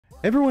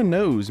Everyone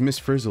knows Miss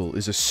Frizzle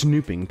is a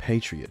snooping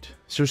patriot,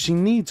 so she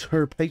needs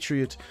her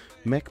patriot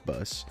mech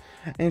bus,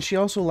 and she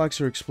also likes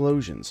her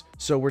explosions,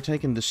 so we're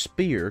taking the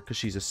spear because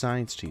she's a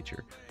science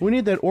teacher. We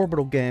need that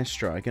orbital gas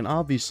strike, and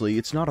obviously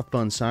it's not a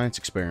fun science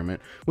experiment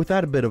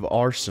without a bit of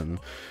arson,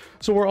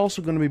 so we're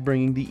also going to be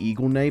bringing the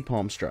Eagle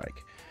napalm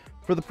strike.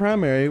 For the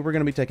primary, we're going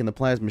to be taking the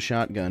plasma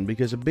shotgun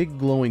because a big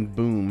glowing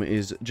boom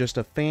is just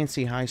a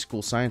fancy high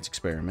school science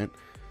experiment.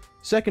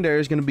 Secondary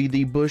is going to be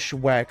the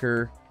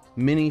bushwhacker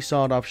mini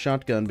sawed-off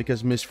shotgun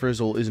because Miss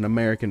Frizzle is an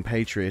American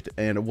patriot,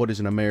 and what is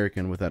an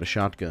American without a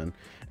shotgun?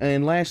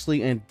 And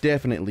lastly, and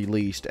definitely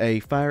least, a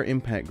fire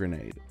impact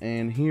grenade.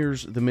 And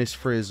here's the Miss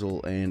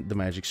Frizzle and the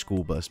Magic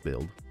School Bus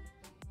build.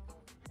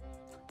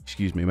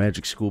 Excuse me,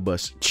 Magic School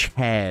Bus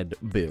Chad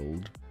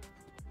build.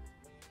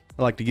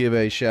 I'd like to give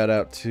a shout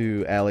out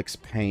to Alex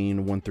Payne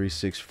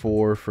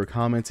 1364 for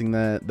commenting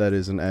that. That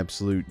is an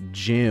absolute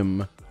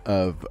gem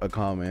of a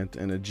comment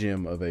and a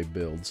gem of a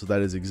build. So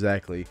that is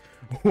exactly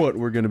what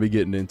we're going to be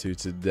getting into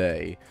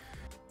today.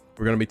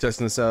 We're going to be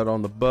testing this out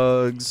on the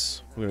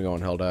bugs. We're going to go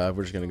on HellDive.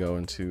 We're just going to go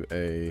into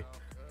a...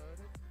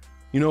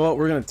 You know what?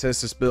 We're going to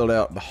test this build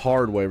out the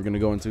hard way. We're going to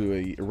go into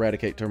a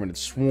Eradicate Terminid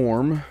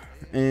Swarm.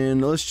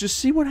 And let's just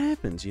see what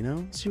happens, you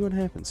know? See what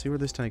happens. See where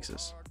this takes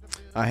us.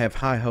 I have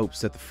high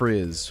hopes that the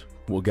Frizz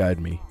will guide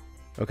me.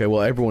 Okay,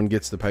 well, everyone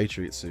gets the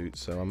Patriot suit,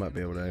 so I might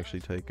be able to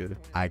actually take a...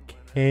 I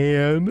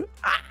can.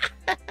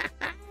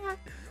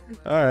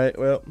 Alright,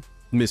 well...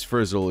 Miss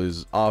Frizzle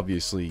is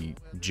obviously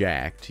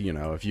jacked, you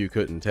know, if you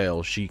couldn't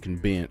tell, she can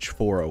bench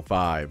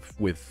 405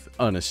 with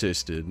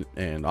unassisted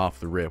and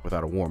off the rip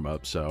without a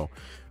warm-up, so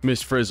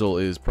Miss Frizzle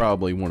is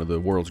probably one of the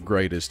world's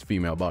greatest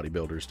female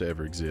bodybuilders to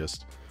ever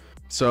exist.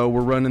 So we're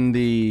running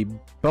the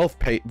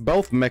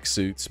both mech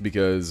suits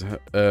because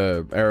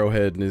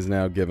Arrowhead is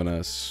now giving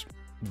us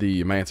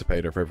the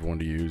Emancipator for everyone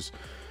to use.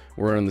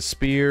 We're running the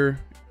Spear,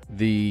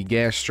 the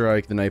Gas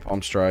Strike, the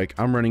Napalm Strike.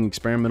 I'm running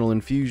Experimental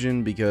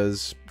Infusion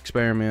because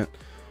experiment.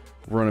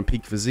 We're running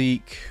Peak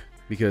Physique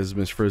because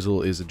Miss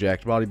Frizzle is a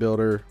jacked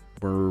bodybuilder.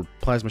 We're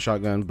Plasma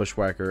Shotgun,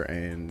 Bushwhacker,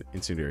 and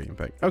Incendiary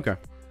Impact. Okay,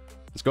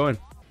 let's go in.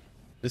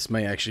 This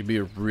may actually be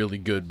a really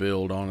good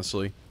build,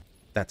 honestly.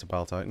 That's a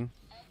Pile Titan.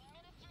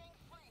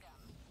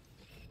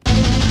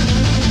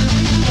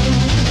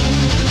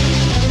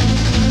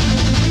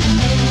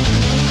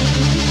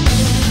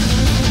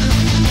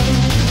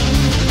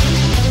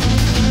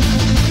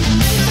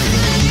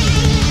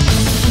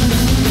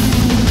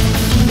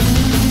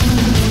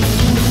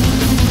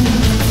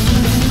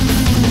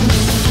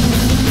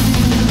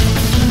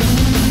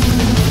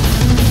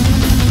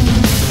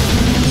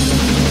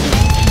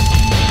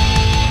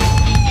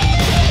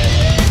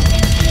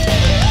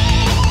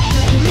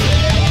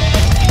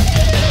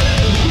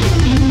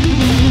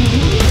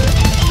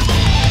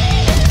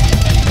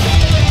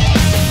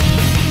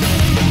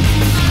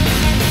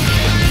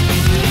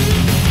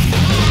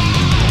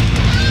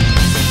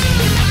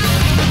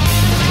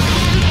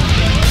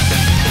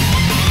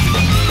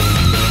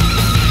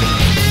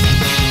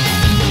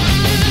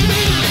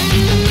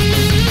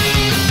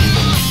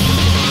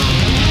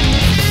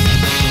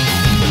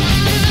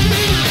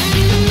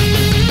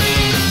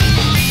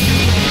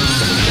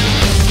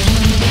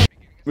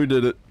 We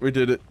did it. We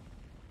did it.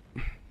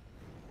 I'm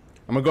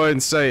gonna go ahead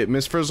and say it.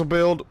 Miss Frizzle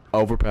build,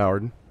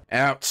 overpowered.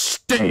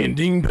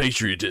 Outstanding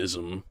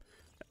patriotism.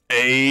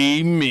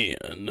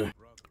 Amen.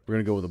 We're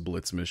gonna go with a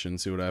blitz mission,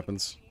 see what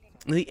happens.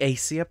 The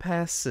Asia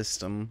Pass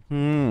system.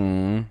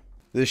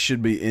 This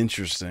should be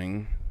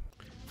interesting.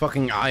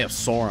 Fucking Eye of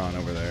Sauron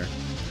over there.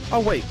 Oh,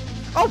 wait.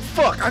 Oh,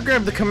 fuck. I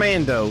grabbed the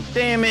commando.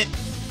 Damn it.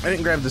 I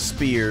didn't grab the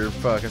spear.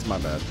 Fuck, that's my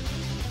bad.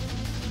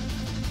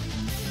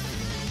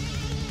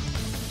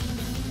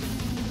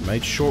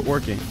 Made short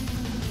working.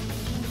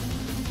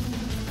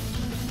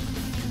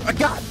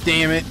 God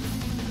damn it!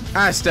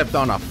 I stepped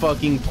on a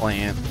fucking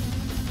plant.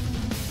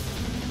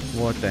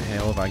 What the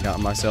hell have I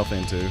gotten myself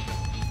into?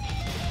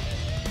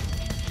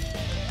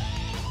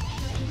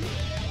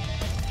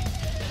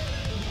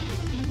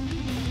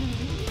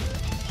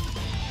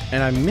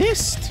 And I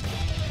missed!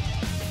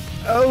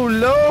 Oh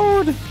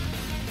lord!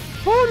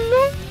 Oh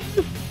lord!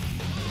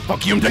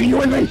 Fuck you, I'm taking you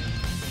with me!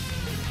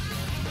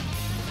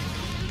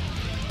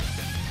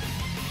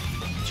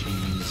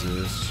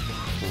 Jesus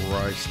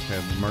Christ,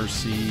 have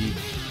mercy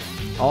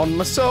on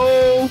my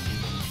soul.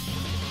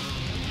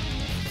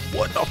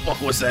 What the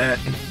fuck was that?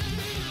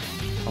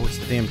 Oh, it's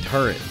the damn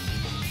turret. Oh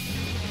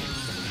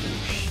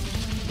shit.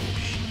 Oh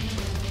shit.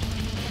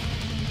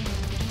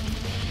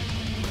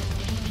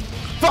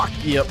 Fuck!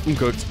 Yep, I'm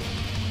cooked.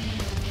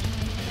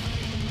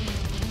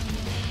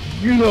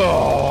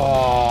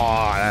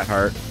 Oh, that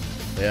hurt.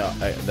 Yeah,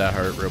 that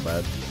hurt real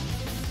bad.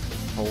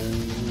 Holy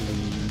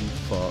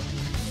fuck.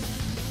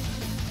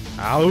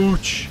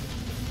 Ouch!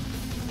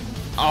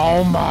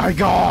 Oh my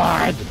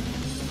god!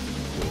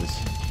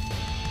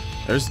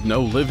 There's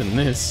no living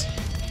this.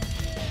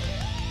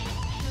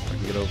 If I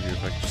can get over here,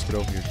 if I can just get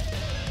over here.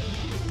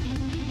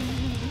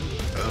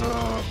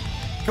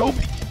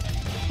 Kobe!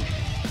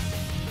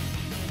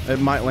 It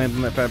might land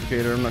on that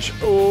fabricator, I'm not sure.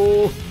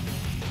 Oh!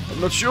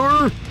 I'm not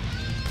sure.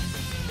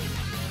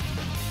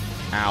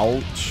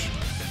 Ouch.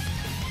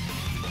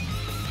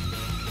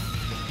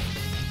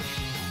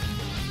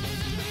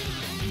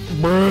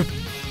 Bruh.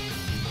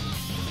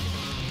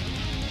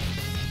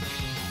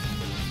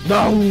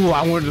 No,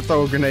 I wanted to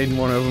throw a grenade in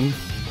one of them.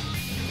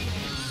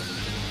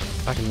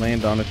 If I can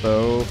land on it,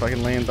 though. If I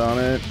can land on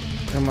it.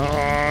 Come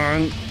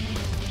on.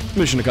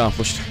 Mission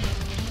accomplished.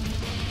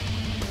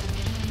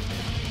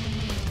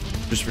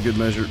 Just for good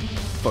measure.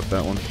 Fuck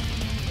that one.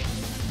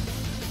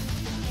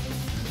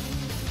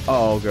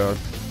 Oh, God.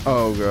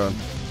 Oh, God.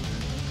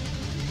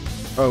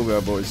 Oh,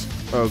 God, boys.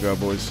 Oh, God,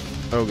 boys.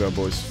 Oh, God,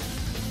 boys.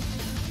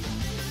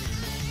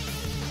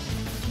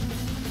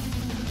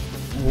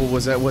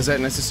 Was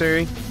that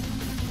necessary?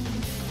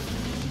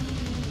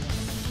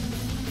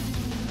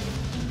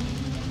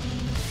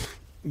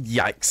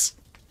 Yikes.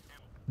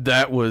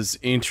 That was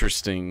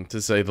interesting,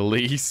 to say the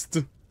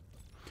least.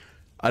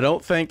 I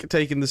don't think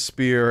taking the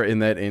spear in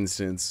that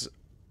instance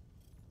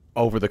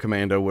over the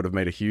commando would have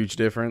made a huge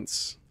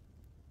difference,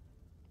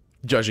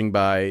 judging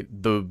by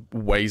the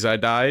ways I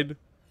died.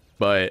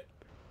 But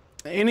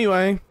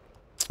anyway,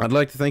 I'd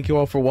like to thank you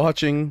all for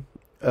watching.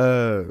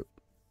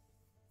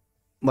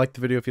 Like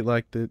the video if you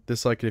liked it,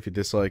 dislike it if you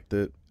disliked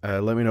it.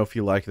 Let me know if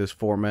you like this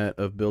format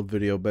of build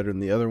video better than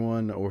the other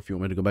one, or if you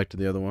want me to go back to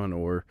the other one,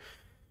 or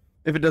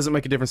if it doesn't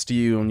make a difference to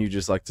you and you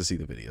just like to see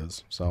the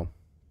videos. So,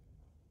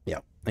 yeah.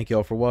 Thank you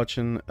all for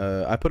watching.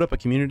 I put up a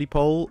community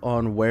poll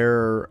on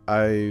where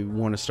I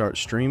want to start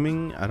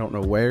streaming. I don't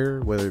know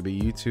whether it be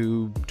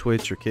YouTube,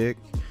 Twitch, or Kick.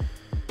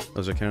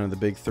 Those are kind of the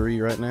big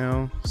three right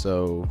now.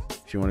 So,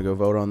 if you want to go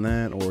vote on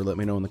that, or let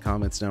me know in the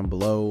comments down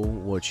below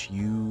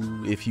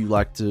if you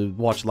like to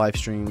watch live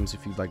streams,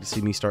 if you'd like to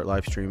see me start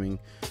live streaming,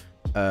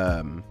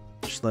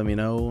 just let me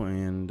know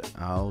and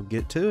I'll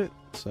get to it.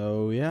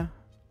 So, yeah.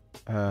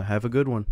 Have a good one.